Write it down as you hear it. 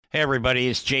Hey, everybody,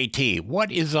 it's JT.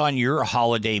 What is on your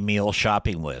holiday meal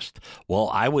shopping list? Well,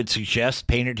 I would suggest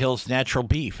Painted Hills Natural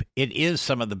Beef. It is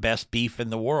some of the best beef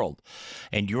in the world,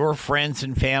 and your friends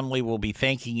and family will be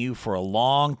thanking you for a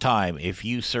long time if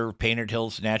you serve Painted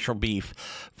Hills Natural Beef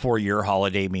for your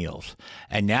holiday meals.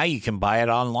 And now you can buy it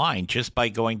online just by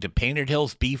going to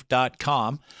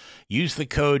paintedhillsbeef.com. Use the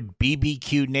code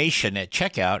BBQNation at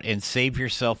checkout and save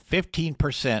yourself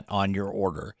 15% on your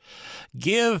order.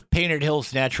 Give Painted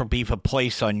Hills Natural Beef a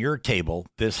place on your table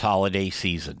this holiday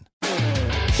season.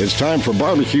 It's time for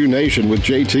Barbecue Nation with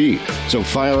JT. So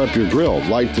fire up your grill,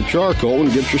 light the charcoal,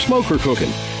 and get your smoker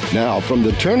cooking. Now, from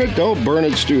the Turn It, Don't Burn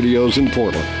It studios in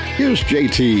Portland, here's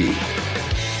JT.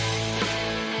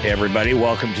 Hey, everybody.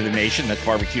 Welcome to the Nation. That's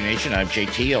Barbecue Nation. I'm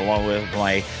JT, along with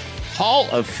my Hall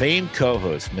of Fame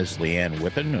co-host, Ms. Leanne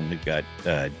Whippen, and we've got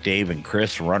Dave and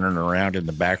Chris running around in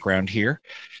the background here.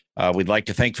 We'd like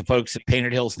to thank the folks at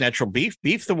Painted Hills Natural Beef,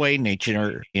 beef the way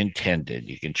nature intended.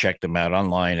 You can check them out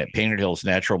online at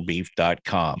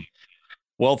paintedhillsnaturalbeef.com.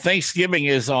 Well, Thanksgiving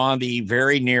is on the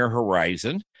very near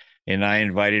horizon, and I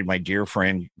invited my dear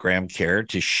friend Graham Kerr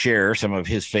to share some of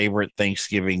his favorite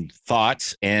Thanksgiving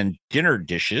thoughts and dinner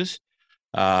dishes.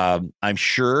 I'm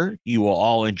sure you will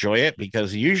all enjoy it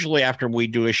because usually after we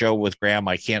do a show with Graham,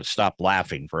 I can't stop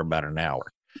laughing for about an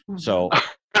hour. So,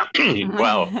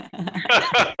 well,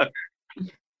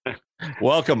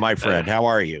 welcome, my friend. How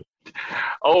are you?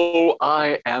 Oh,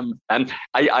 I am, and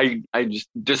I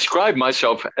describe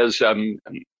myself as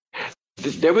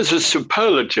there was a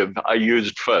superlative I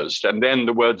used first, and then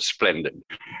the word splendid.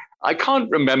 I can't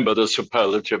remember the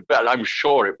superlative, but I'm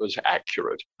sure it was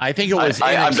accurate. I think it was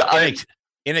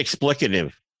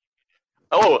inexplicative.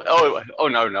 Oh,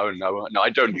 no, I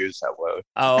don't use that word.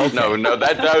 Oh, okay. No,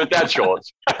 that's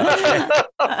yours.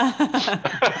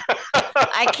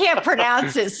 I can't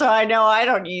pronounce it, so I know I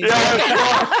don't use it.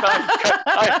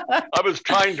 I was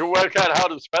trying to work out how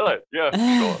to spell it. Yeah,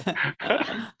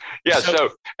 sure.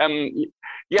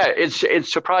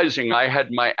 It's surprising. I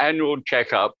had my annual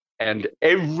checkup, and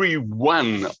every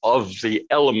one of the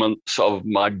elements of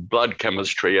my blood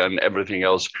chemistry and everything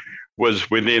else was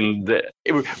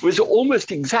it was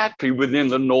almost exactly within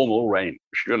the normal range.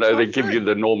 You know, they give you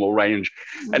the normal range.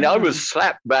 And I was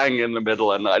slap bang in the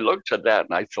middle, and I looked at that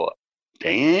and I thought,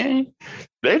 dang,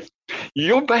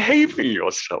 you're behaving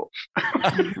yourself.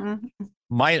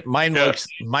 Mine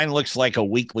looks like a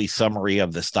weekly summary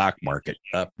of the stock market,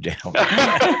 up, down.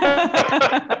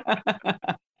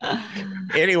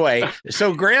 Anyway,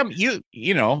 so Graham, you're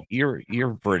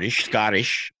British,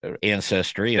 Scottish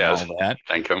ancestry and all that.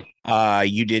 Thank you.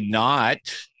 You did not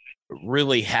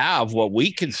really have what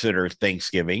we consider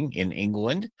Thanksgiving in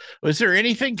England. Was there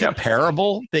anything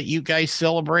comparable that you guys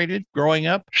celebrated growing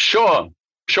up? Sure.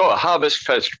 Harvest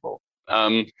Festival.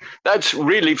 That's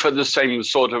really for the same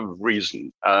sort of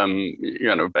reason.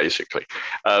 Basically,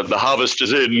 the harvest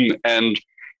is in, and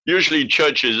usually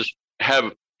churches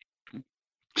have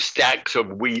stacks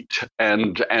of wheat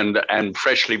and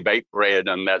freshly baked bread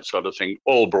and that sort of thing,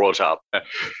 all brought up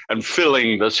and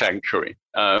filling the sanctuary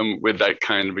with that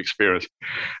kind of experience.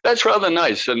 That's rather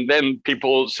nice. And then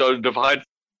people sort of divide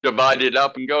it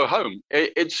up and go home.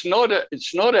 It's not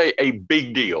a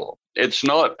big deal. It's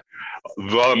not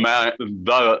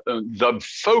the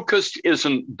focus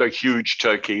isn't the huge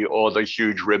turkey or the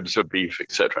huge ribs of beef,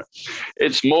 etc.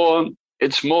 It's more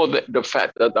the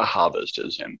fact that the harvest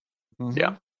is in. Mm-hmm.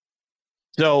 Yeah.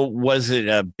 So was it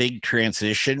a big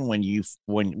transition when you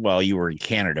were in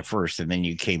Canada first and then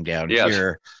you came down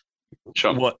here?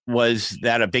 Sure. What was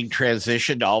that a big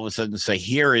transition to all of a sudden say,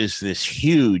 here is this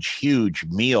huge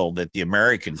meal that the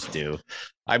Americans do?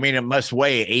 I mean, it must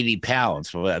weigh 80 pounds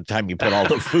by the time you put all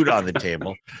the food on the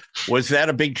table. Was that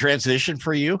a big transition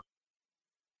for you?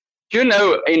 You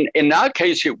know, in our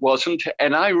case, it wasn't,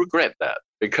 and I regret that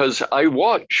because I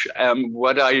watch and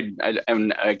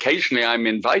occasionally I'm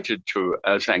invited to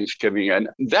Thanksgiving, and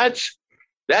that's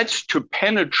to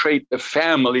penetrate the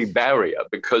family barrier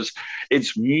because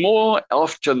it's more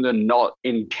often than not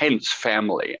intense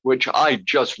family, which I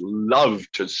just love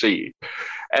to see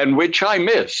and which I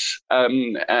miss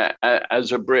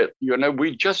as a Brit. You know,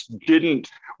 we just didn't.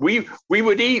 We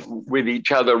would eat with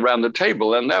each other around the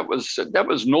table, and that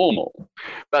was normal.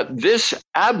 But this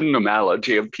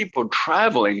abnormality of people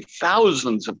traveling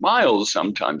thousands of miles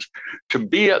sometimes to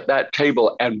be at that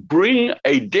table and bring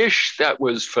a dish that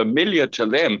was familiar to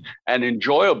them and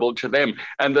enjoyable to them,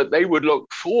 and that they would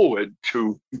look forward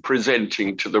to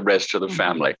presenting to the rest of the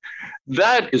family.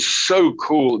 That is so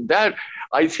cool. That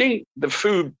I think the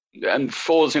food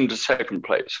falls into second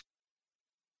place.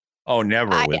 Oh,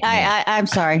 never. I'm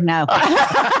sorry. No.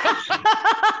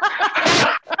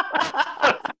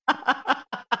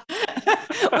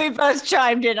 both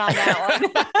chimed in on that one.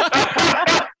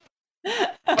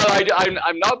 Well,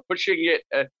 I'm not pushing it.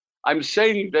 I'm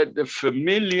saying that the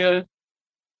familiar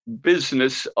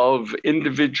business of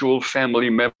individual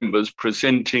family members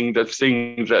presenting the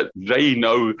thing that they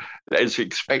know is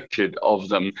expected of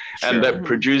them, and that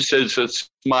produces a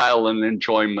smile and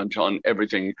enjoyment on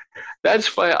everything.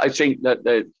 That's why I think that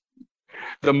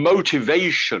the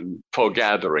motivation for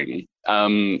gathering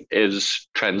is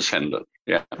transcendent.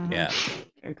 Yeah. Yeah.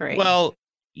 Great. Well,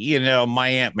 my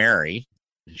Aunt Mary,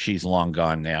 she's long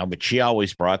gone now, but she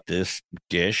always brought this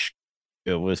dish.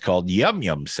 It was called Yum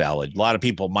Yum salad. A lot of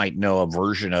people might know a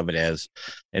version of it as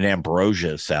an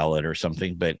ambrosia salad or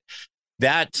something, but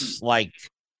that's like,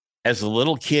 as a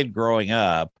little kid growing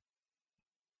up,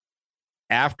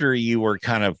 after you were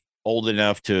kind of old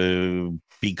enough to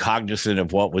be cognizant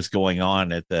of what was going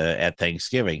on at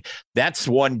Thanksgiving, that's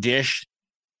one dish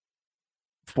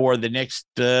for the next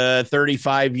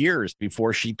 35 years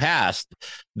before she passed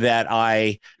that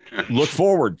I look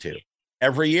forward to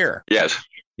every year. Yes.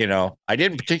 I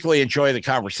didn't particularly enjoy the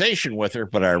conversation with her,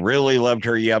 but I really loved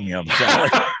her Yum Yum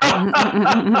salad.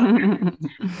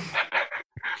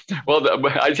 Well,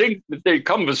 I think the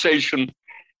conversation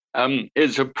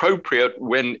is appropriate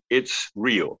when it's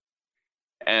real.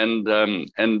 And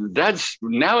that's,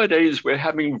 nowadays we're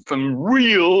having some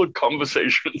real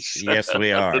conversations. Yes,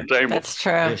 we are. At the table. That's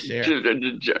true. Yes,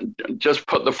 just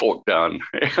put the fork down.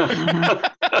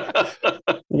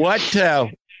 What's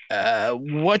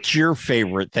your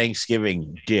favorite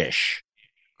Thanksgiving dish,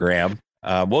 Graham?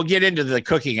 We'll get into the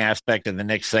cooking aspect in the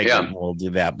next segment. Yeah. We'll do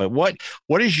that. But what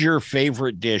is your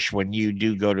favorite dish when you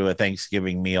do go to a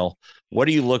Thanksgiving meal? What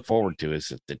do you look forward to?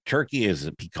 Is it the turkey? Is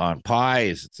it pecan pie?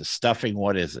 Is it the stuffing?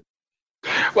 What is it?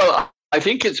 Well, I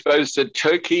think it's both the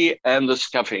turkey and the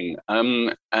stuffing.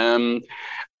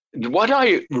 What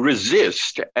I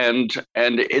resist, and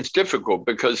it's difficult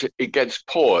because it gets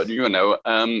poured,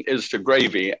 is the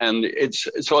gravy, and it's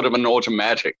sort of an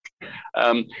automatic.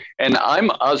 And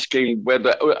I'm asking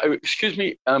whether, excuse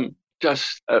me,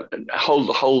 just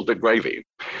hold the gravy.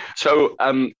 So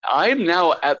I'm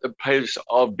now at the place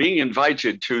of being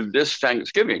invited to this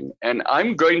Thanksgiving, and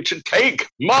I'm going to take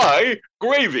my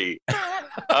gravy.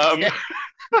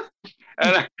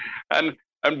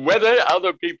 And whether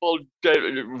other people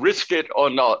risk it or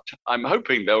not, I'm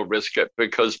hoping they'll risk it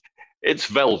because it's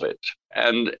velvet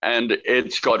and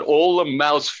it's got all the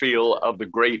mouthfeel of the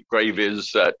great gravies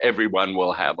that everyone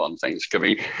will have on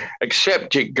Thanksgiving,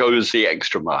 except it goes the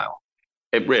extra mile.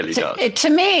 It really does. To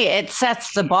me, it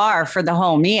sets the bar for the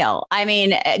whole meal. I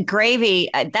mean, gravy,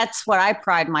 that's what I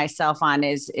pride myself on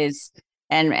is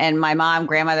and my mom,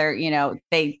 grandmother,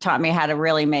 they taught me how to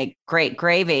really make great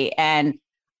gravy. And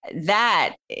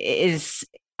that is,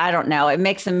 I don't know, it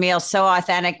makes a meal so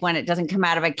authentic when it doesn't come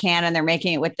out of a can and they're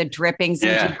making it with the drippings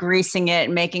and greasing it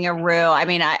and making a roux. I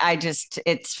mean, I just,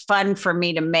 it's fun for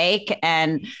me to make.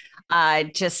 And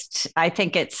I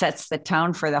think it sets the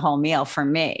tone for the whole meal for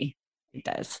me. It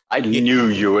does. I knew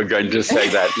you were going to say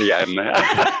that, Leanne.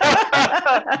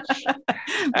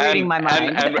 Reading my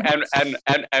mind.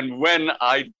 And when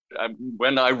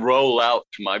I roll out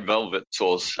my velvet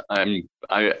sauce, I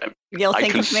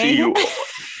can see you.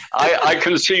 I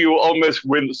can see you almost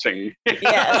wincing.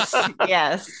 Yes.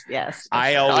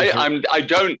 I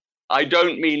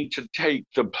don't mean to take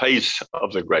the place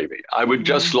of the gravy. I would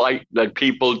just like the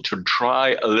people to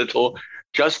try a little,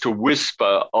 just a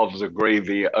whisper of the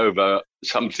gravy over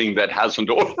something that hasn't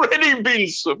already been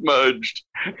submerged.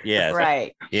 Yes.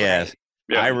 Right. Yes.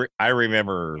 Yeah. I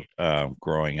remember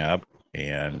growing up,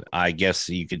 and I guess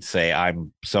you could say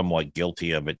I'm somewhat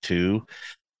guilty of it too,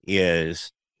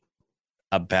 is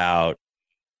about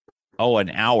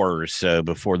an hour or so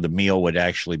before the meal would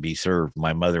actually be served,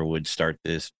 my mother would start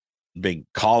this big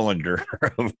colander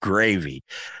of gravy.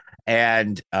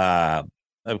 And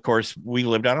of course, we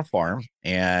lived on a farm,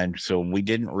 and so we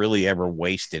didn't really ever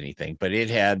waste anything, but it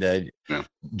had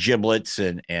giblets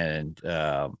and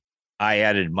I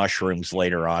added mushrooms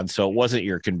later on. So it wasn't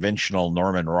your conventional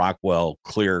Norman Rockwell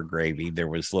clear gravy. There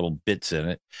was little bits in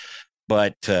it.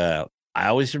 But I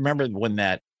always remember when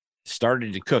that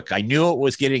started to cook, I knew it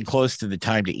was getting close to the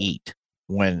time to eat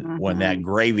when that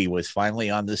gravy was finally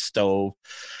on the stove.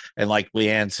 And like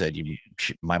Leanne said,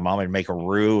 my mom would make a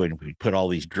roux and we'd put all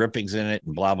these drippings in it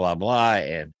and blah, blah, blah.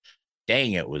 And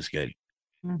dang, it was good.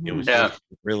 It was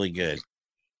really good.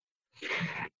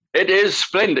 It is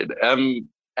splendid. And,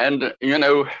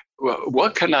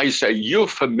 what can I say? You're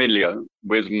familiar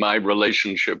with my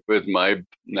relationship with my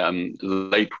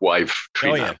late wife,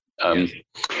 Trina. Yes.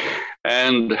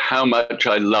 And how much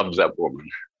I love that woman.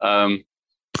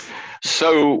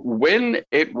 So when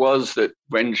it was that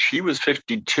when she was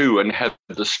 52 and had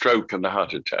the stroke and the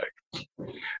heart attack,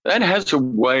 that has a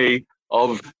way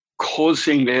of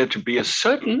causing there to be a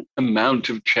certain amount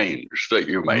of change that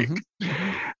you make.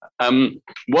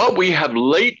 What we have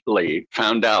lately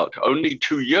found out only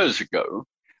 2 years ago,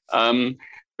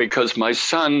 because my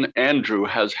son Andrew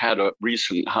has had a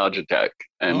recent heart attack,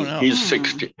 and he's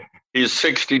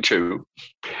 62,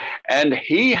 and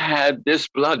he had this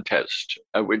blood test,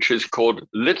 which is called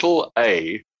little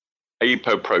a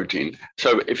apoprotein.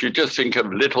 So if you just think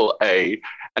of little a,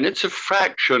 and it's a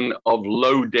fraction of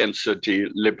low density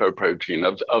lipoprotein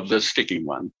of the sticky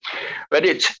one, but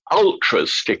it's ultra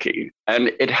sticky,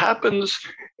 and it happens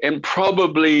in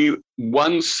probably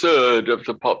 1/3 of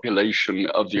the population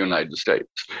of the United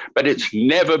States, but it's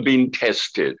never been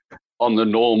tested on the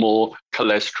normal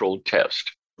cholesterol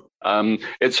test.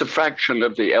 It's a fraction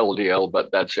of the LDL, but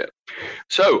that's it.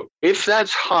 So if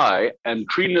that's high, and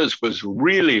Trina's was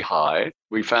really high,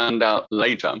 we found out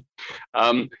later,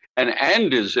 and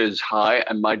Andy's is high,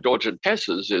 and my daughter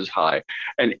Tessa's is high.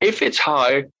 And if it's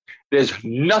high, there's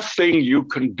nothing you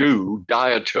can do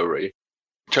dietary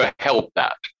to help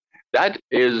that. That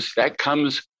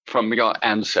comes from your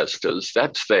ancestors.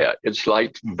 That's there. It's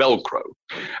like Velcro.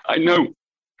 I know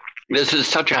this is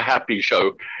such a happy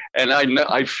show, and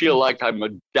I feel like I'm a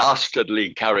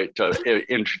dastardly character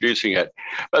introducing it.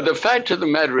 But the fact of the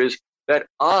matter is that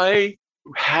I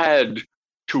had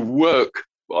to work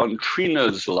on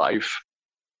Trina's life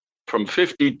from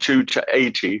 52 to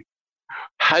 80,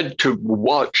 had to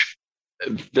watch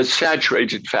the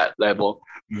saturated fat level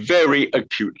very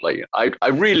acutely. I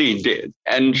really did.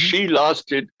 And she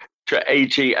lasted to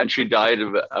 80, and she died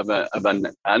of an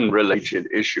unrelated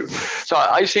issue. So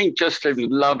I think just in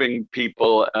loving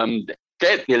people,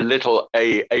 get the little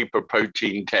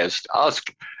apoprotein test.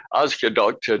 Ask your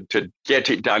doctor to get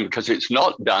it done, because it's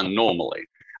not done normally.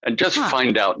 And just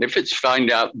find out. And if it's find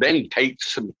out, then take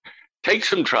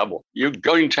some trouble. You're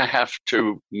going to have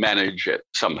to manage it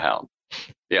somehow.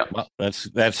 Yeah. Well,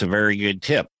 that's a very good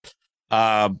tip.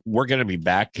 We're going to be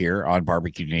back here on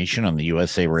Barbecue Nation on the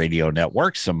USA Radio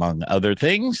Networks, among other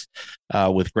things,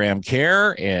 with Graham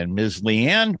Kerr and Ms.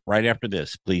 Leanne right after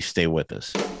this. Please stay with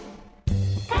us.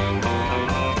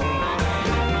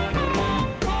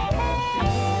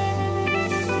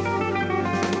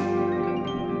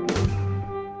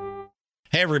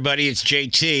 Hey, everybody, it's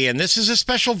JT, and this is a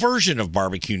special version of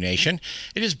Barbecue Nation.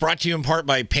 It is brought to you in part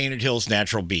by Painted Hills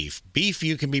Natural Beef. Beef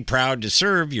you can be proud to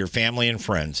serve your family and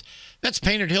friends. That's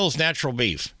Painted Hills Natural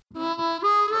Beef.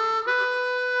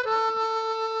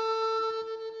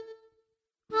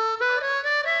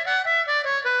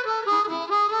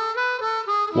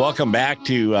 Welcome back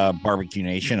to Barbecue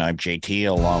Nation. I'm JT,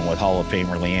 along with Hall of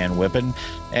Famer Leanne Whippen.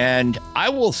 And I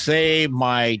will say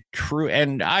my true,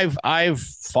 and I've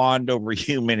fawned over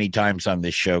you many times on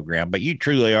this show, Graham, but you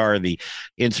truly are the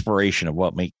inspiration of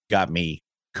what got me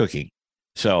cooking.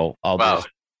 So I'll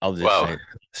just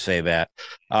say that.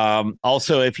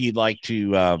 Also, if you'd like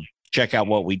to check out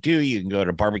what we do, you can go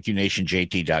to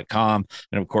barbecuenationjt.com.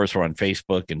 And of course, we're on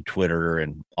Facebook and Twitter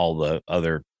and all the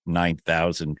other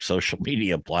 9,000 social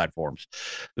media platforms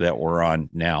that we're on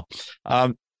now.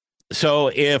 So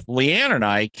if Leanne and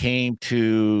I came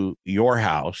to your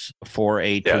house for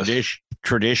a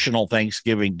traditional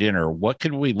Thanksgiving dinner, what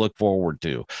could we look forward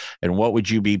to, and what would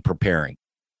you be preparing?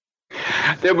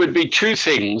 There would be two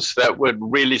things that would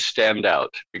really stand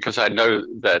out, because I know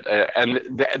that,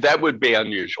 that would be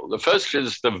unusual. The first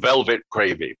is the velvet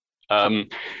gravy.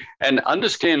 And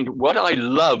understand what I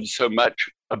love so much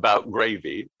about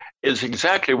gravy is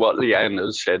exactly what Leanne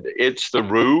has said. It's the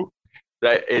roux.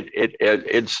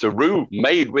 It's the roux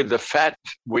made with the fat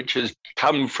which has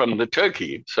come from the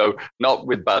turkey, so not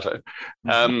with butter.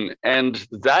 And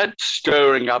that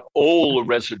stirring up all the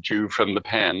residue from the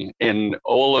pan, in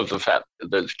all of the fat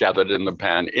that's gathered in the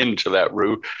pan, into that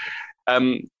roux.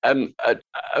 And a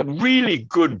really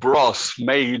good broth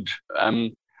made,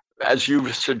 as you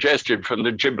suggested, from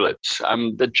the giblets.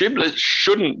 The giblets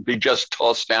shouldn't be just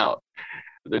tossed out.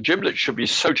 The giblets should be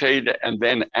sauteed and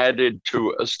then added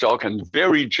to a stock and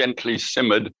very gently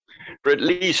simmered for at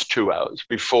least 2 hours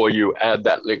before you add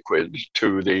that liquid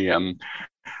to the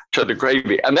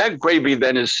gravy. And that gravy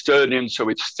then is stirred in so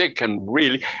it's thick, and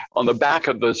really on the back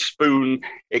of the spoon,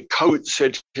 it coats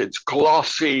it. It's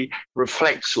glossy,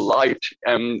 reflects light,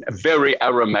 and very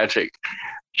aromatic.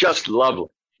 Just lovely.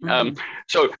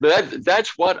 So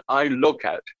that's what I look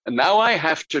at. And now I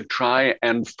have to try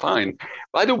and find.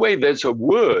 By the way, there's a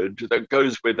word that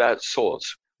goes with that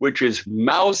sauce, which is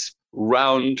mouth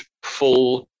round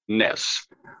fullness.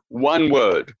 One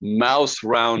word, mouth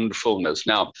round fullness.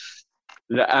 Now,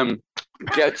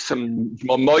 get some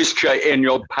more moisture in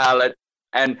your palate,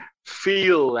 and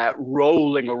feel that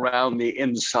rolling around the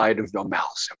inside of your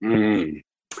mouth.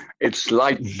 It's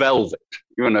like velvet,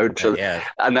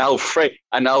 an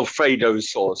Alfredo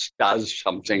sauce does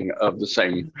something of the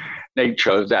same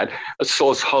nature that a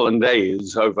sauce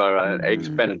hollandaise over an eggs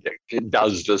Benedict. It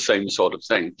does the same sort of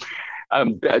thing.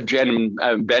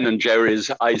 Ben and Jerry's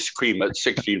ice cream at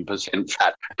 16%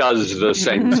 fat does the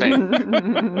same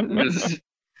thing.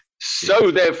 So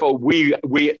therefore,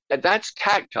 that's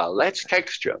tactile, that's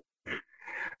texture.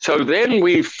 So then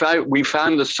we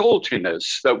found the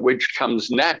saltiness which comes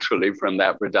naturally from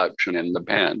that reduction in the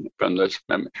pan from this.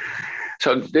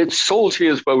 So it's salty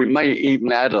as well. We may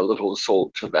even add a little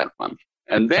salt to that one.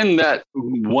 And then that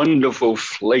wonderful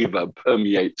flavor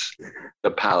permeates the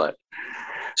palate.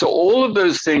 So all of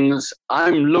those things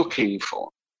I'm looking for.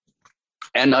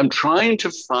 And I'm trying to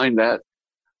find that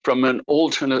from an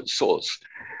alternate source.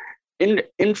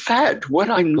 In fact, what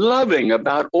I'm loving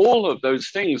about all of those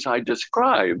things I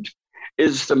described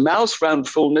is the mouth-round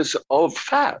fullness of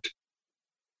fat.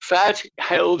 Fat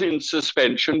held in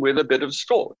suspension with a bit of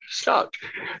starch.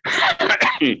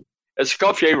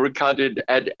 Escoffier regarded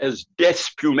as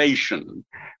despumation,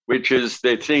 which is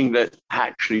the thing that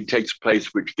actually takes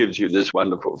place, which gives you this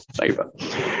wonderful flavor.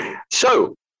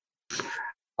 So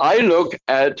I look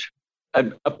at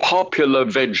a popular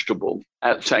vegetable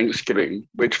at Thanksgiving,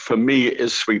 which for me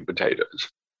is sweet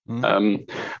potatoes.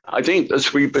 I think the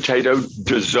sweet potato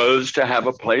deserves to have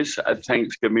a place at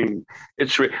Thanksgiving.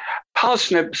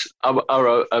 Parsnips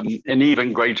are an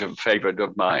even greater favorite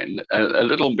of mine, a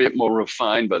little bit more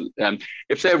refined, but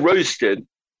if they're roasted,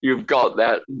 you've got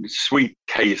that sweet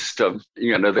taste of,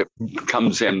 that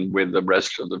comes in with the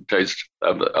rest of the taste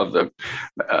of the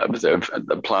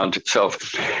plant itself.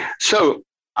 So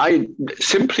I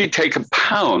simply take a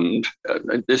pound,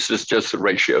 this is just the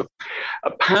ratio,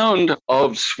 a pound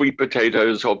of sweet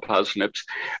potatoes or parsnips.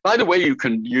 By the way, you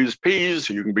can use peas,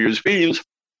 you can use beans,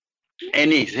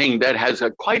 anything that has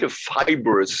quite a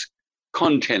fibrous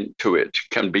content to it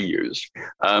can be used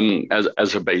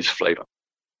as a base flavor.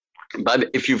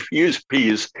 But if you've used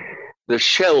peas, the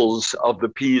shells of the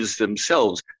peas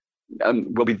themselves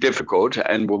will be difficult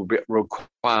and will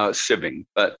require sieving.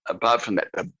 But apart from that,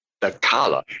 the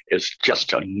color is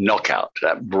just a knockout.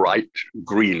 That bright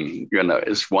green,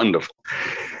 is wonderful.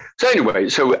 So anyway,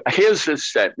 so here's the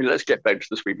step. Let's get back to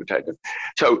the sweet potato.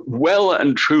 So well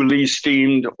and truly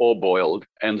steamed or boiled.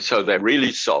 And so they're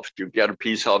really soft. You get a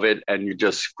piece of it and you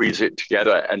just squeeze it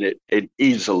together and it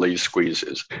easily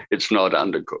squeezes. It's not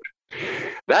undercooked.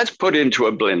 That's put into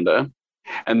a blender.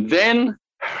 And then,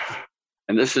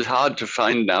 and this is hard to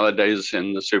find nowadays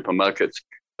in the supermarkets,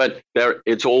 but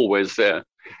it's always there.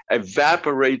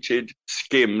 Evaporated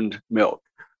skimmed milk.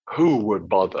 Who would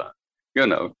bother?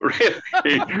 Really.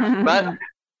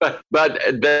 but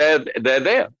they're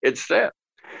there. It's there.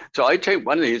 So I take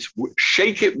one of these,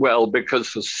 shake it well,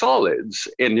 because the solids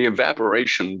in the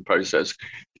evaporation process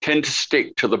tend to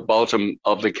stick to the bottom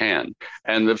of the can.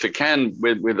 And if the can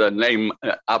with a name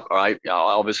upright,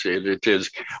 obviously it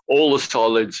is, all the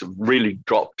solids really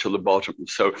drop to the bottom.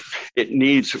 So it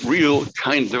needs real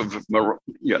kind of, a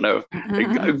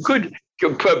good,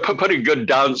 put a good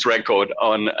dance record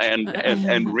on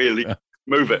and really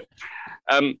move it.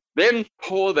 Then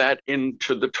pour that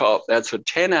into the top. That's a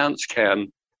 10-ounce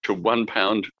can to 1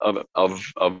 pound of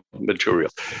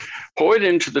material. Pour it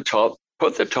into the top,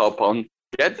 put the top on,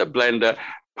 get the blender,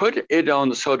 put it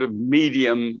on sort of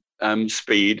medium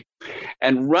speed,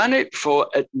 and run it for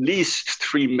at least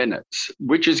 3 minutes,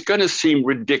 which is going to seem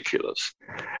ridiculous.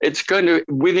 It's going to,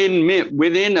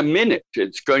 within a minute,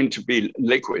 it's going to be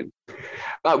liquid.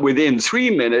 But within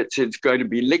 3 minutes, it's going to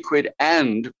be liquid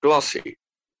and glossy.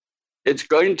 It's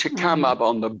going to come up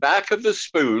on the back of the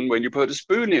spoon when you put a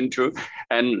spoon into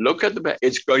and look at the back.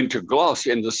 It's going to gloss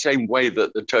in the same way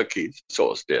that the turkey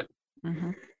sauce did.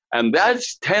 And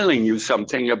that's telling you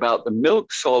something about the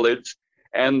milk solids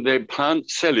and the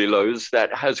plant cellulose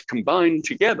that has combined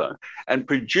together and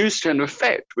produced an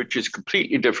effect which is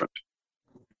completely different.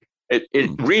 It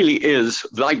really is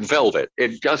like velvet.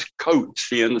 It just coats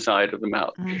the inside of the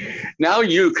mouth. Now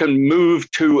you can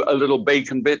move to a little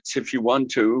bacon bits if you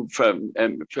want to, for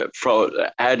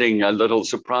adding a little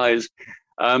surprise,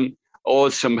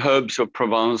 or some herbs of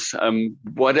Provence,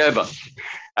 whatever.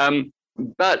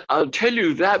 But I'll tell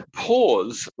you, that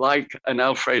pours like an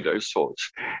Alfredo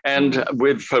sauce. And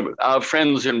for our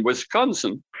friends in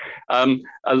Wisconsin,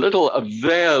 a little of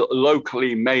their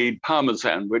locally made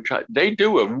Parmesan, which they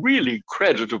do a really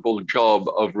creditable job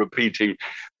of repeating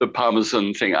the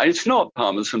Parmesan thing. It's not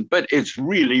Parmesan, but it's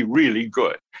really, really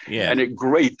good. Yeah. And it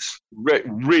grates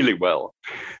really well.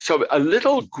 So a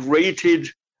little grated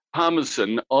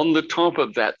Parmesan on the top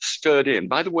of that stirred in.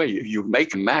 By the way, you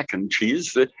make mac and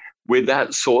cheese with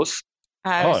that sauce.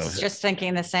 I was just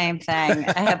thinking the same thing.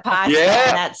 I have pasta,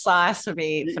 and that sauce would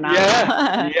be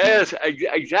phenomenal. Yes,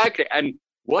 exactly. And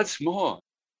what's more,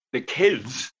 the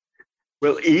kids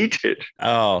will eat it.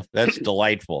 Oh, that's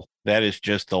delightful. That is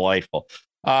just delightful.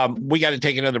 We got to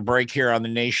take another break here on The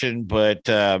Nation, but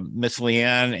Miss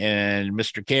Leanne and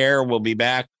Mr. Care will be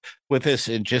back with us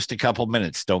in just a couple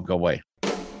minutes. Don't go away.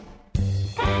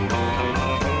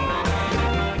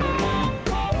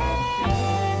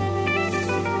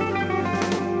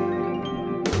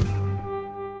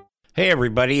 Hey,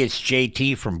 everybody, it's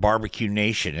JT from Barbecue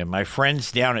Nation, and my friends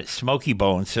down at Smoky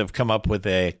Bones have come up with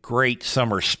a great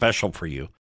summer special for you.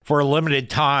 For a limited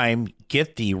time,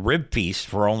 get the Rib Feast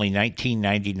for only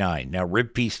 $19.99. Now,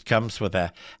 Rib Feast comes with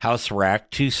a house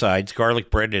rack, 2 sides, garlic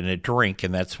bread, and a drink,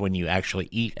 and that's when you actually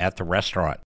eat at the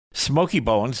restaurant. Smoky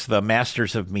Bones, the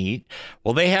masters of meat,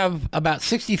 well, they have about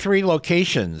 63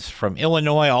 locations from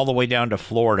Illinois all the way down to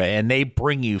Florida, and they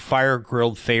bring you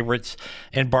fire-grilled favorites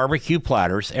and barbecue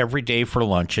platters every day for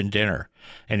lunch and dinner,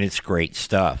 and it's great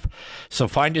stuff. So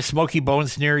find a Smoky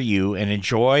Bones near you and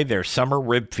enjoy their Summer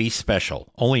Rib Feast special,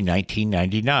 only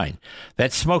 $19.99.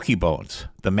 That's Smoky Bones,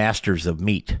 the masters of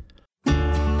meat.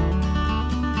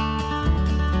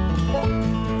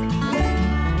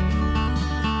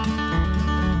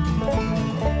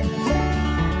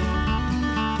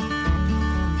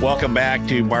 Welcome back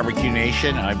to Barbecue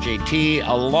Nation. I'm JT,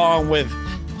 along with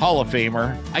Hall of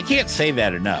Famer. I can't say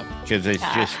that enough because it's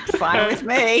just fine with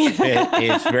me.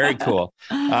 It's very cool.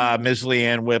 Ms.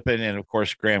 Leanne Whippen and, of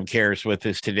course, Graham Cares with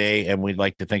us today. And we'd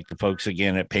like to thank the folks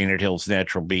again at Painted Hills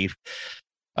Natural Beef.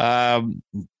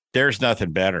 There's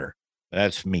nothing better.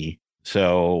 That's me.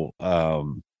 So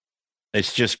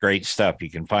it's just great stuff. You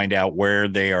can find out where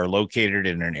they are located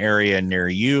in an area near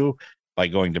you by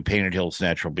going to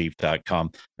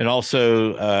paintedhillsnaturalbeef.com. And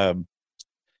also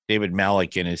David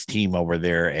Malik and his team over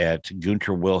there at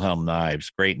Gunter Wilhelm Knives.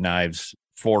 Great knives,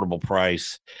 affordable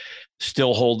price,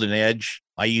 still hold an edge.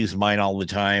 I use mine all the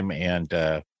time, and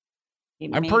I'm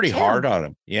pretty hard on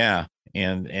them. Yeah,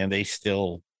 and they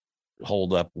still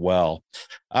hold up well.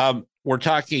 We're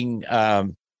talking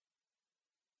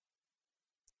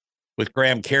with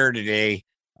Graham Care today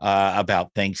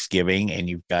about Thanksgiving, and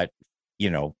you've got,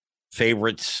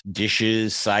 favorites,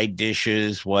 dishes, side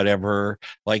dishes, whatever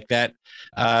like that.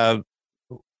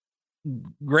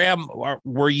 Graham,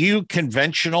 were you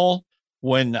conventional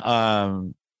when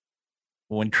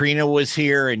Trina was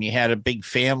here and you had a big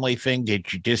family thing?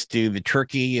 Did you just do the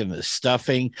turkey and the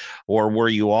stuffing, or were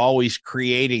you always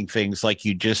creating things like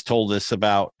you just told us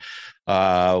about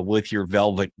with your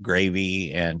velvet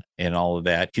gravy and all of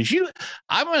that? Because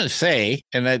I'm going to say,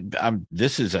 and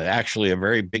this is actually a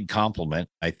very big compliment,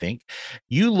 I think,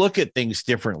 you look at things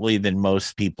differently than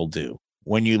most people do.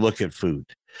 When you look at food,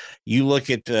 you look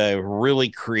at the really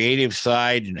creative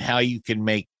side and how you can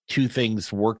make two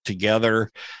things work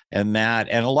together, and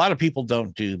a lot of people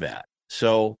don't do that.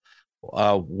 So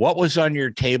what was on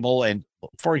your table? And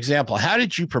for example, how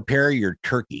did you prepare your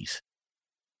turkeys?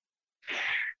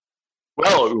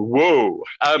 Well, whoa.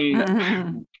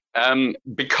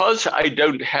 Because I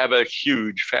don't have a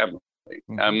huge family,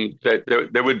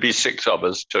 there would be 6 of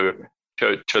us to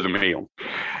the meal.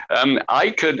 I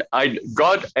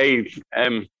got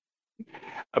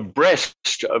a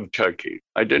breast of turkey.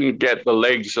 I didn't get the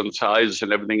legs and thighs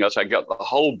and everything else. I got the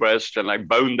whole breast and I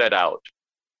boned that out.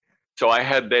 So I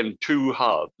had then 2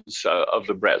 halves of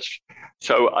the breast.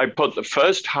 So I put the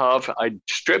first half, I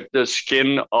stripped the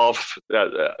skin off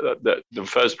the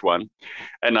first one,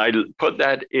 and I put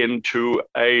that into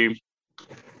a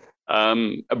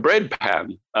bread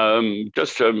pan,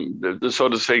 just the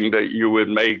sort of thing that you would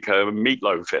make a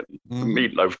meatloaf in,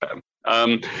 meatloaf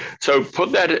pan. So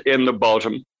put that in the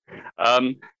bottom,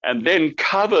 and then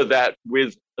cover that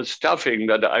with a stuffing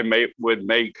that I would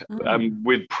make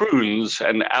with prunes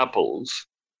and apples.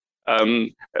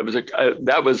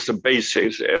 That was the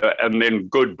basics, and then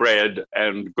good bread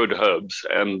and good herbs,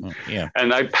 and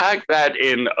I packed that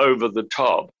in over the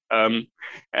top. And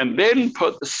then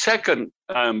put the second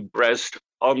breast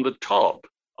on the top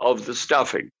of the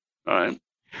stuffing, all right,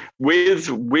 with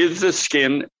the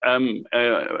skin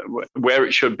where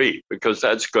it should be, because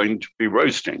that's going to be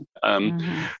roasting.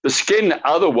 The skin,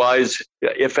 otherwise,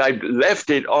 if I left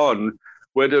it on,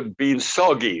 would have been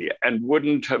soggy and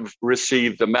wouldn't have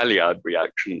received the Maillard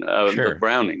reaction, the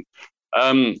browning.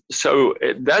 So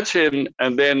that's in,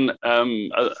 and then a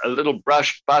little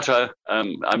brushed butter,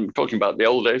 I'm talking about the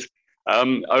old days,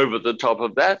 over the top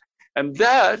of that. And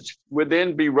that would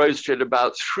then be roasted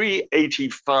about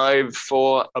 385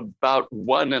 for about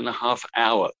 1.5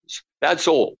 hours. That's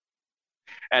all.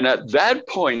 And at that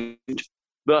point,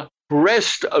 the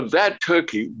breast of that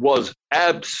turkey was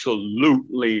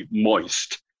absolutely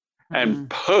moist and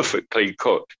perfectly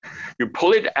cooked. You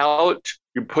pull it out,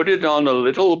 you put it on a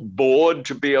little board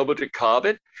to be able to carve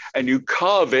it, and you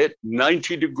carve it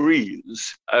 90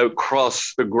 degrees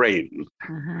across the grain.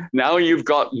 Now you've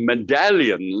got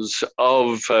medallions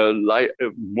of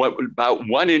about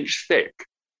 1 inch thick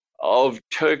of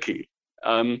turkey.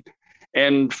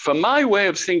 And for my way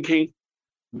of thinking,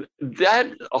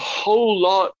 that's a whole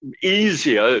lot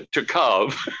easier to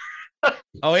carve.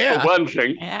 Oh, yeah. For one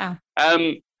thing. Yeah.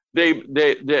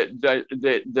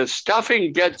 The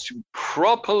stuffing gets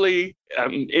properly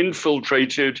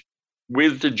infiltrated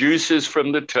with the juices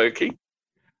from the turkey,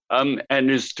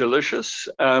 and is delicious.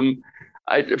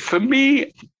 For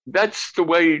me, that's the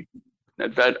way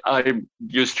that I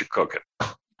used to cook it.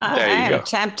 I am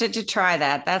tempted to try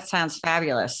that. That sounds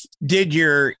fabulous. Did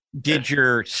your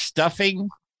stuffing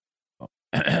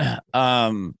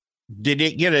did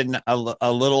it get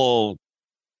a little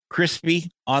crispy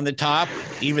on the top,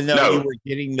 even though you were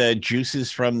getting the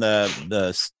juices from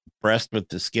the breast with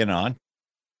the skin on?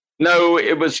 No,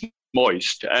 it was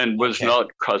moist and was not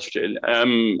crusted.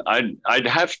 I'd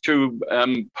have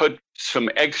to put some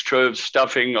extra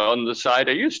stuffing on the side.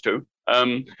 I used to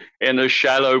in a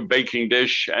shallow baking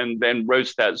dish, and then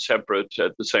roast that separate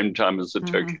at the same time as the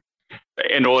turkey,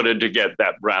 in order to get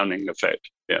that browning effect.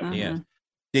 Yeah.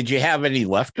 Did you have any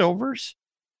leftovers?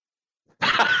 Do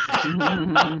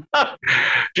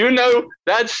you know,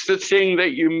 that's the thing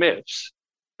that you miss,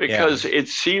 because it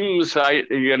seems like,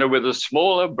 with a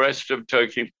smaller breast of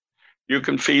turkey, you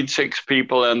can feed 6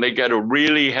 people and they get a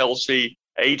really healthy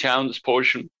 8-ounce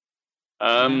portion.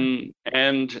 And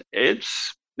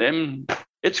it's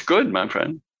good, my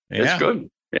friend. It's good.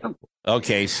 Yeah.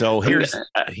 Okay. So here's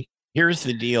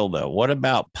the deal though. What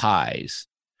about pies?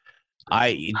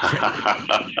 You've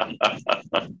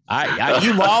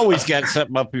always got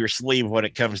something up your sleeve when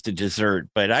it comes to dessert,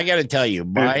 but I got to tell you,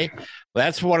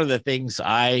 that's one of the things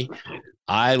I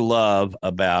love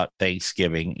about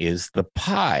Thanksgiving is the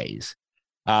pies,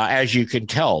 as you can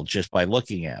tell just by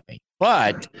looking at me.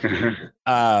 But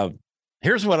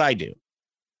here's what I do.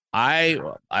 I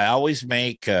always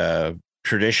make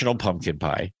traditional pumpkin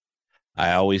pie.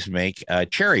 I always make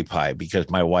cherry pie because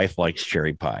my wife likes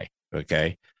cherry pie.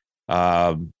 Okay.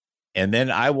 And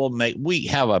then we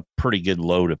have a pretty good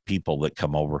load of people that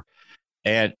come over,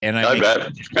 and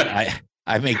I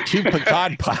make 2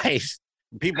 pecan pies.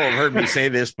 People have heard me say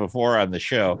this before on the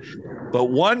show, but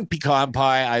one pecan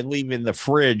pie I leave in the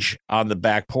fridge on the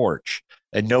back porch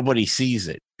and nobody sees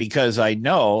it, because I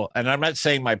know, and I'm not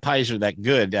saying my pies are that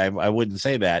good. I wouldn't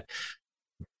say that,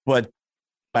 but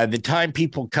by the time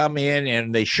people come in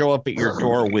and they show up at your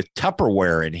door with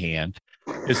Tupperware in hand,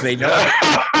 because they know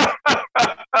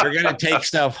they're going to take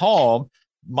stuff home,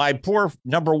 my poor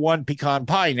number 1 pecan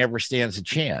pie never stands a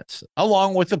chance,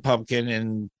 along with the pumpkin,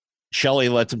 and Shelley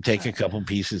lets him take a couple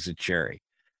pieces of cherry.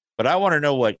 But I want to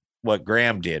know what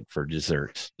Graham did for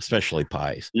desserts, especially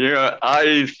pies. Yeah,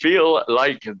 I feel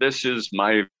like this is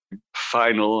my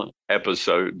final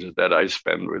episode that I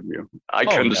spend with you. I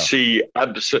can see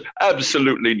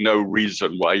absolutely no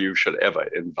reason why you should ever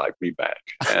invite me back.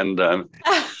 And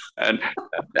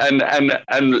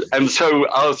so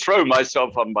I'll throw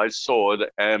myself on my sword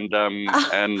and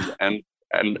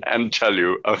tell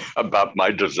you about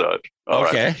my dessert. All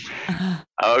right.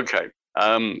 Okay.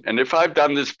 And if I've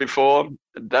done this before,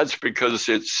 that's because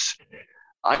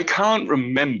I can't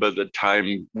remember the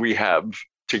time we have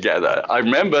together. I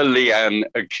remember Leanne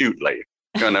acutely,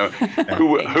 who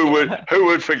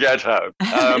would forget her?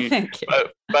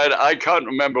 But I can't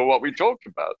remember what we talked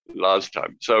about last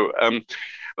time. So,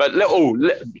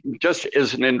 just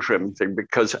as an interim thing,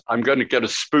 because I'm going to get a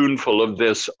spoonful of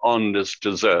this on this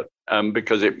dessert,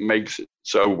 because it makes it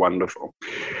so wonderful.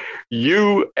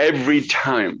 Every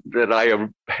time that I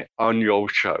am on your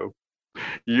show,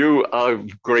 you are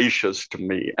gracious to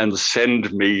me and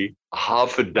send me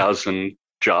 6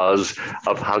 jars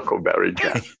of huckleberry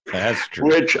jam. That's true.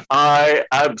 Which I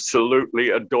absolutely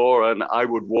adore, and I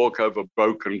would walk over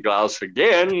broken glass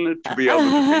again to be able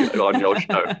to be on your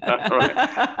show.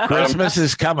 Right. Christmas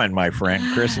is coming, my friend.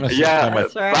 Christmas is coming.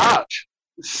 But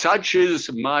such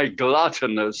is my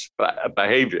gluttonous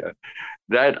behavior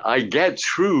that I get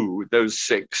through those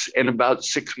 6 in about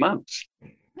 6 months.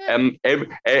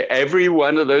 Every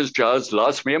one of those jars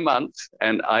lasts me a month,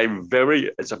 and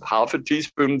it's a half a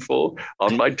teaspoonful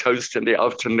on my toast in the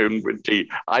afternoon with tea.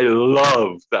 I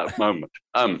love that moment.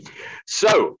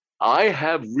 So I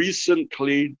have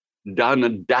recently done a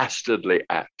dastardly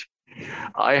act.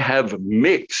 I have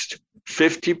mixed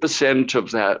 50%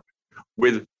 of that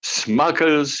with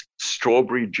Smucker's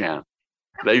strawberry jam.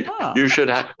 You should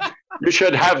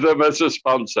have them as a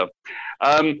sponsor.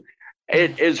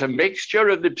 It is a mixture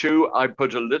of the two. I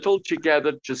put a little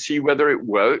together to see whether it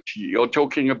worked. You're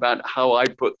talking about how I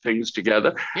put things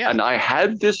together. Yeah. And I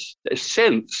had this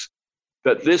sense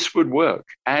that this would work.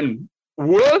 And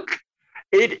work,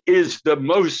 it is the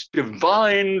most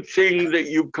divine thing that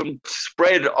you can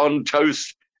spread on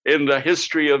toast in the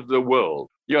history of the world,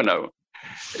 you know.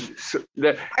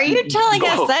 Are you telling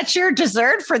us that's your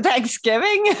dessert for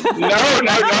Thanksgiving? No.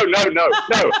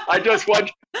 I just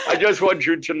want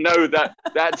you to know that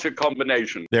that's a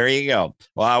combination. There you go.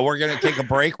 Well, we're going to take a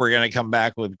break. We're going to come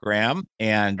back with Graham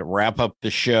and wrap up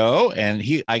the show. And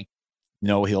I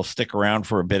know he'll stick around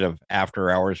for a bit of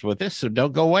after hours with us. So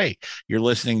don't go away. You're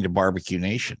listening to Barbecue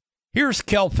Nation. Here's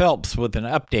Kel Phelps with an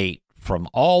update from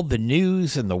all the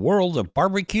news in the world of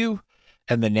barbecue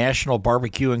and the National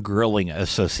Barbecue and Grilling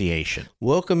Association.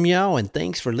 Welcome, y'all, and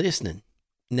thanks for listening.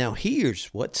 Now, here's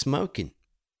what's smoking.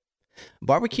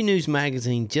 Barbecue News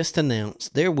Magazine just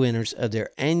announced their winners of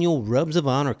their annual Rubs of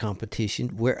Honor competition,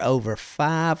 where over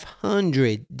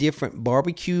 500 different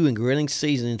barbecue and grilling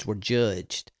seasonings were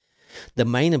judged. The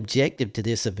main objective to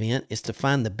this event is to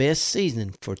find the best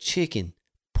seasoning for chicken,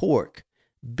 pork,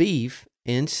 beef,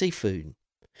 and seafood.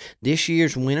 This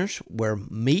year's winners were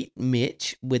Meat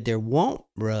Mitch with their Womp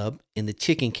Rub in the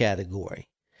chicken category,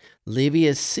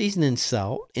 Livia's Seasoning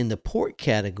Salt in the pork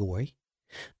category,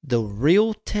 the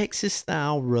Real Texas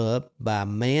Style Rub by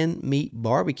Man Meat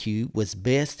Barbecue was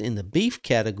best in the beef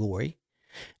category,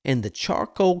 and the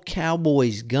Charcoal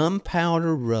Cowboys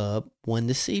Gunpowder Rub won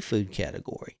the seafood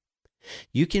category.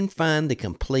 You can find the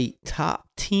complete top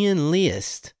 10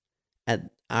 list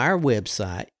at our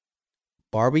website,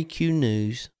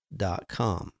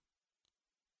 barbecuenews.com.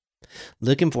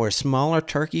 Looking for a smaller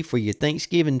turkey for your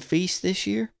Thanksgiving feast this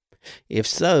year? If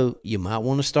so, you might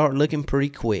want to start looking pretty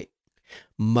quick.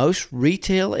 Most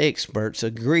retail experts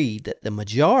agree that the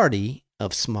majority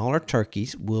of smaller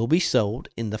turkeys will be sold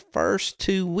in the first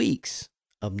 2 weeks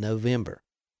of November.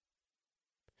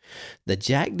 The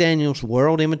Jack Daniel's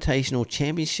World Invitational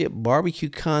Championship Barbecue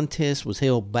Contest was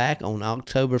held back on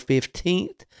October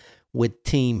 15th, with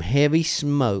Team Heavy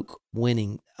Smoke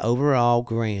winning overall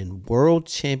Grand World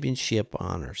Championship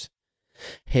honors.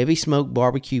 Heavy Smoke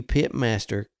Barbecue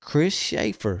Pitmaster Chris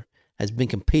Schaefer has been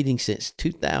competing since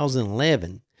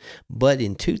 2011, but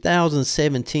in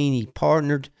 2017 he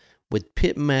partnered with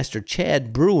Pitmaster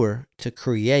Chad Brewer to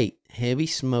create Heavy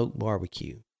Smoke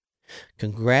Barbecue.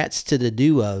 Congrats to the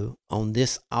duo on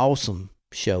this awesome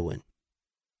showing.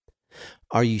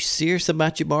 Are you serious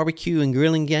about your barbecue and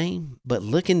grilling game, but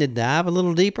looking to dive a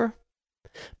little deeper?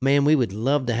 Man, we would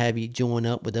love to have you join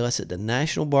up with us at the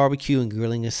National Barbecue and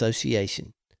Grilling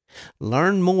Association.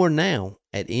 Learn more now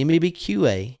at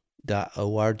mbqa.org.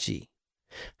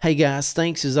 Hey guys,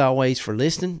 thanks as always for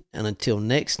listening, and until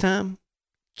next time,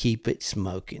 keep it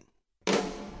smoking.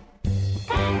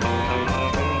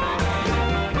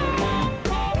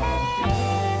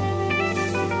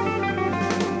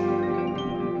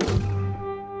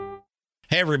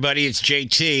 Hey everybody, it's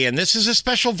JT, and this is a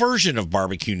special version of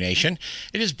Barbecue Nation.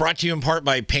 It is brought to you in part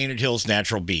by Painted Hills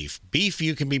Natural Beef. Beef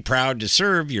you can be proud to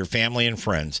serve your family and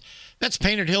friends. That's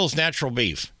Painted Hills Natural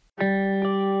Beef.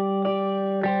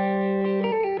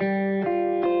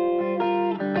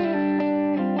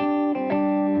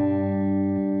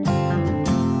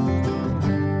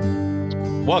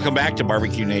 Welcome back to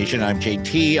Barbecue Nation. I'm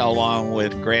JT, along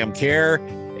with Graham Kerr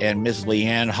and Ms.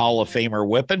 Leanne Hall of Famer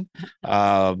Whippen.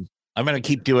 I'm going to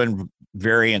keep doing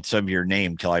variants of your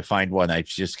name till I find one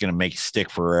that's just going to make stick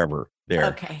forever there.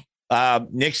 Okay.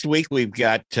 Next week, we've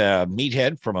got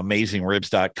Meathead from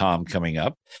AmazingRibs.com coming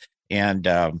up. And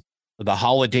the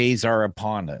holidays are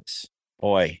upon us.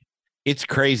 Boy, it's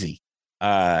crazy. You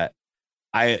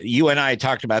and I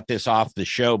talked about this off the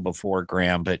show before,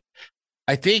 Graham, but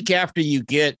I think after you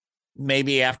get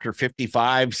maybe after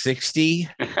 55, 60,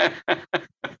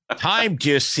 time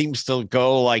just seems to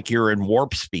go like you're in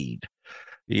warp speed.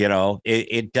 You know,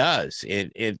 it does.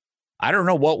 I don't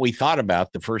know what we thought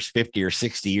about the first 50 or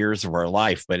 60 years of our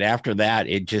life, but after that,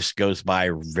 it just goes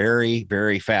by very,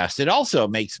 very fast. It also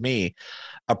makes me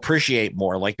appreciate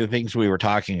more, like the things we were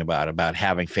talking about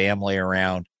having family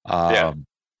around.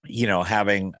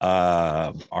 having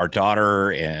our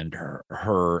daughter and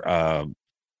her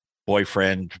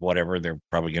boyfriend, whatever, they're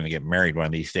probably going to get married one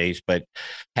of these days, but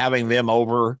having them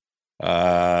over.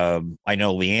 I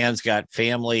know Leanne's got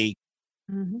family,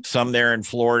 some there in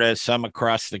Florida, some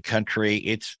across the country.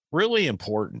 It's really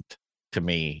important to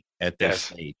me at this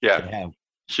stage to have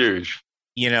huge.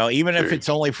 Even if it's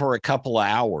only for a couple of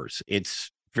hours,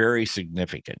 it's very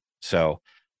significant. So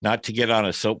not to get on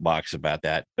a soapbox about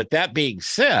that. But that being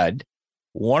said,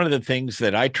 one of the things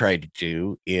that I try to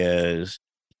do is,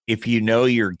 if you know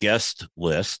your guest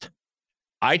list,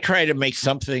 I try to make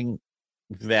something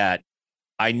that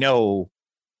I know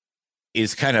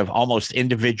is kind of almost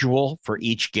individual for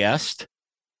each guest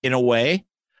in a way.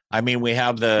 I mean, we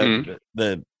have the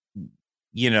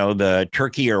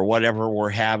turkey or whatever we're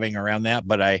having around that,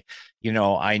 but I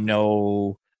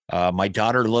know my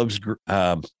daughter loves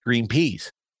green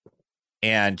peas.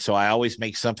 And so I always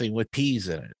make something with peas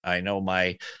in it. I know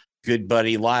my good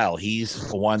buddy Lyle, he's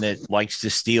the one that likes to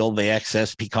steal the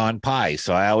excess pecan pie.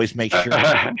 So I always make sure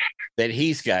that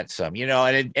he's got some,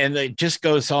 and it just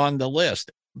goes on the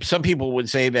list. Some people would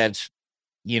say that's,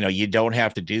 you don't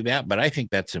have to do that, but I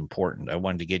think that's important. I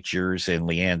wanted to get yours and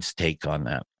Leanne's take on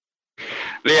that.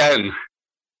 Leanne,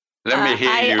 let me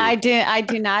hear you. I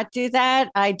do not do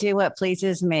that. I do what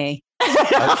pleases me.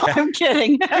 Okay. I'm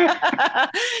kidding.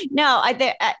 No,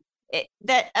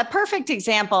 that a perfect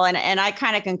example, and I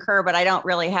kind of concur, but I don't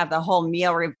really have the whole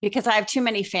meal because I have too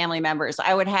many family members.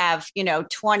 I would have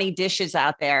 20 dishes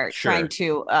out there trying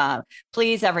to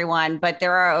please everyone, but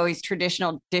there are always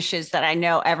traditional dishes that I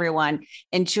know everyone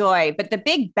enjoy. But the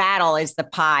big battle is the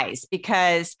pies,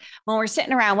 because when we're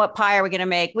sitting around, what pie are we going to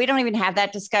make? We don't even have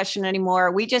that discussion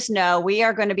anymore. We just know we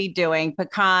are going to be doing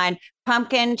pecan,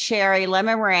 pumpkin, cherry,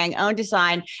 lemon meringue, own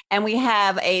design. And we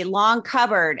have a long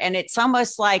cupboard, and it's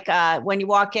almost like when you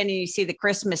walk in and you see the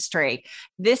Christmas tree.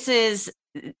 This is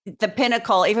the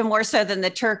pinnacle, even more so than the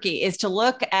turkey, is to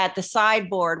look at the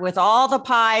sideboard with all the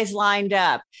pies lined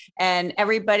up, and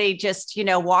everybody just,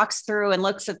 walks through and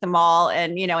looks at them all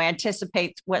and,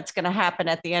 anticipates what's going to happen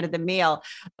at the end of the meal.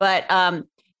 But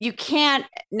you can't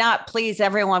not please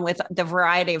everyone with the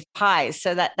variety of pies.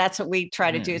 So that's what we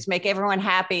try to do, is make everyone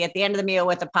happy at the end of the meal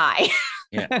with a pie.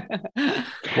 Yeah.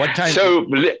 What time? So,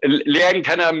 Leanne,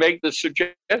 can I make the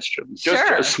suggestion?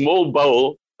 Just a small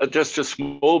bowl,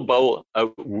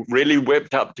 really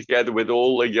whipped up together with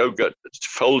all the yogurt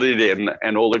folded in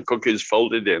and all the cookies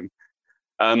folded in.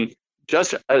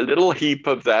 Just a little heap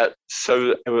of that,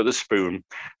 so with a spoon,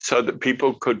 so that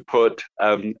people could put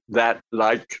that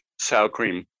like sour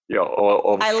cream.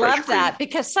 Or I love that,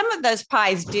 because some of those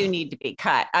pies do need to be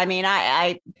cut. I mean,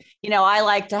 I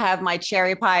like to have my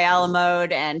cherry pie a la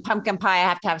mode, and pumpkin pie, I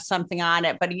have to have something on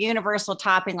it, but a universal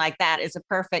topping like that is a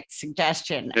perfect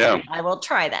suggestion. Yeah. I will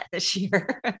try that this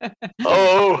year.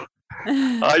 Oh,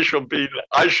 I shall be,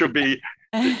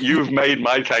 you've made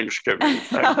my Thanksgiving.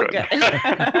 Okay.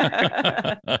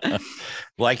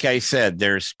 Like I said,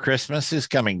 Christmas is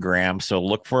coming, Graham. So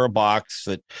look for a box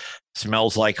that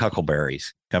smells like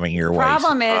huckleberries coming your way.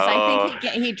 Problem is, I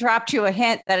think he dropped you a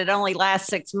hint that it only lasts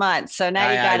 6 months. So now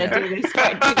you got to do this 2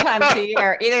 times a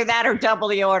year. Either that or double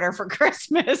the order for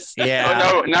Christmas. Yeah.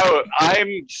 Oh, no,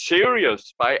 I'm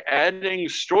serious. By adding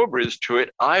strawberries to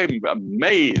it, I'm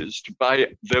amazed by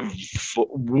the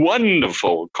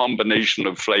wonderful combination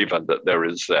of flavor that there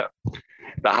is there.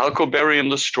 The huckleberry and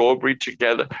the strawberry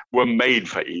together were made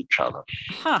for each other.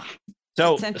 Huh.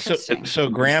 So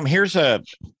Graham, here's a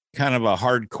kind of a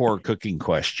hardcore cooking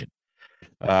question.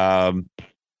 A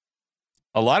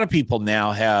lot of people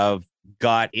now have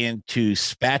got into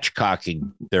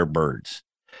spatchcocking their birds.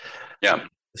 Yeah.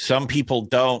 Some people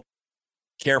don't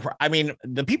care for, I mean,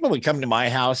 the people that come to my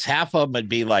house, half of them would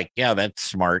be like, yeah, that's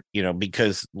smart,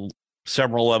 because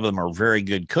several of them are very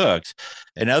good cooks.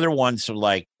 And other ones are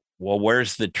like, well,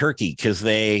 where's the turkey? Because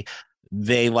they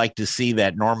like to see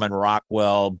that Norman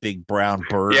Rockwell big brown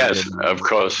bird. Yes, of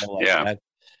course. Yeah. That.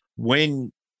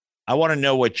 When I want to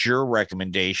know what your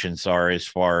recommendations are as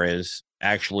far as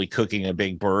actually cooking a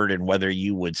big bird, and whether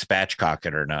you would spatchcock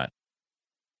it or not.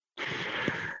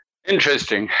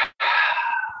 Interesting.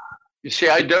 You see,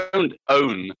 I don't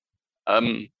own,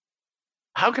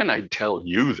 how can I tell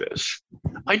you this?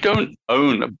 I don't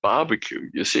own a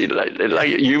barbecue. You see, like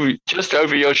you just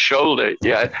over your shoulder.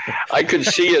 Yeah, I could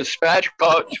see a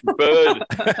spatchcocked bird.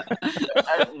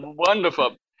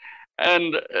 Wonderful.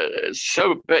 And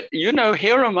but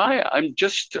here am I. I'm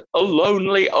just a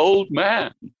lonely old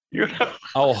man.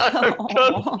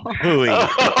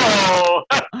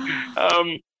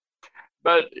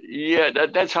 But yeah,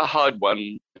 that's a hard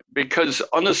one, because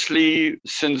honestly,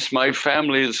 since my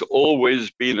family has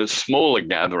always been a smaller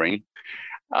gathering,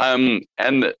 and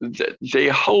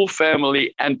the whole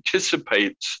family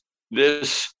anticipates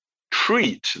this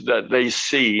treat that they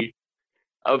see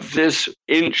of this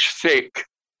inch-thick,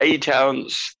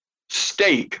 8-ounce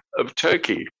steak of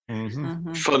turkey.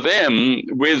 Mm-hmm. For them,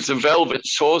 with the velvet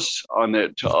sauce on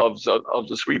it of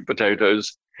the sweet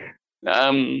potatoes,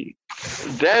 they're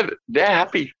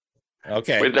happy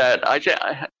with that.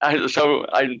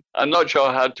 I'm not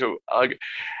sure how to.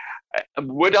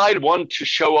 Would I want to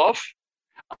show off?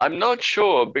 I'm not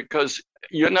sure, because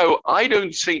I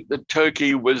don't think the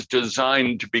turkey was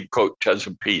designed to be cooked as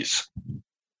a piece.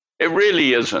 It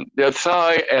really isn't. The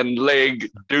thigh and leg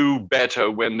do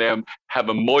better when they have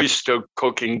a moister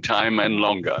cooking time and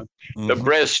longer. Mm-hmm. The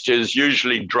breast is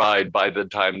usually dried by the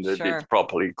time that it's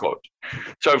properly cooked.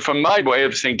 So from my way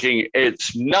of thinking,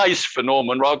 it's nice for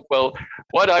Norman Rockwell.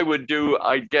 What I would do,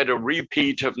 I'd get a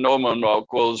repeat of Norman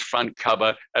Rockwell's front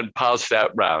cover and pass that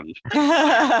round.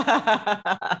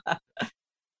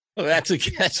 Well,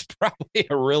 that's probably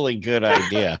a really good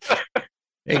idea.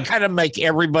 And kind of make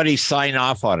everybody sign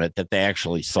off on it that they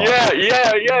actually saw it.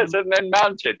 Yes, and then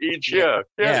mount it each year.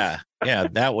 Yeah,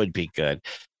 that would be good.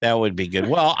 That would be good.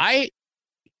 Well, I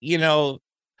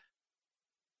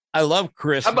love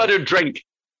Christmas. How about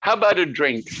a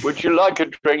drink? Would you like a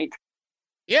drink?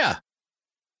 Yeah.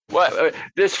 Well,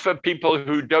 this for people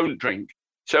who don't drink.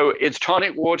 So it's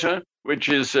tonic water, which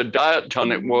is a diet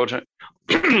tonic water.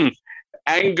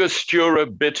 Angostura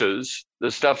bitters,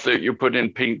 the stuff that you put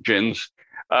in pink gins.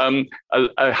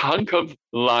 A hunk of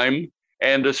lime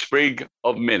and a sprig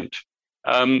of mint.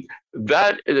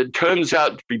 That it turns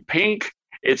out to be pink.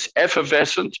 It's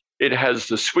effervescent. It has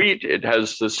the sweet, it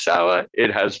has the sour,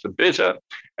 it has the bitter,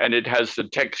 and it has the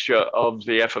texture of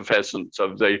the effervescence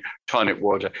of the tonic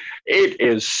water. It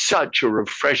is such a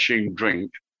refreshing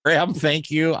drink. Graham,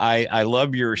 thank you. I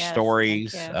love your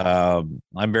stories. I'm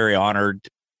very honored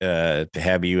to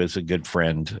have you as a good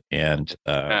friend, and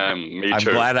I'm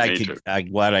glad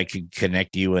I could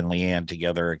connect you and Leanne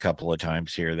together a couple of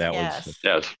times here. That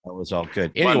was all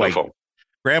good. Anyway, wonderful.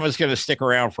 Grandma's going to stick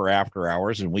around for after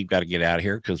hours, and we've got to get out of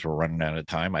here because we're running out of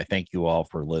time. I thank you all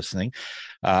for listening.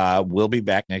 We'll be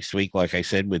back next week, like I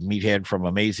said, with Meathead from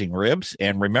Amazing Ribs.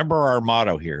 And remember our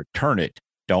motto here: turn it,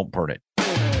 don't burn it.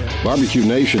 Barbecue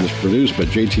Nation is produced by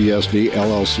JTSD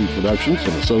LLC Productions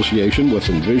in association with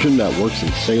Envision Networks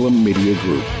and Salem Media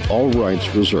Group. All rights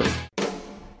reserved.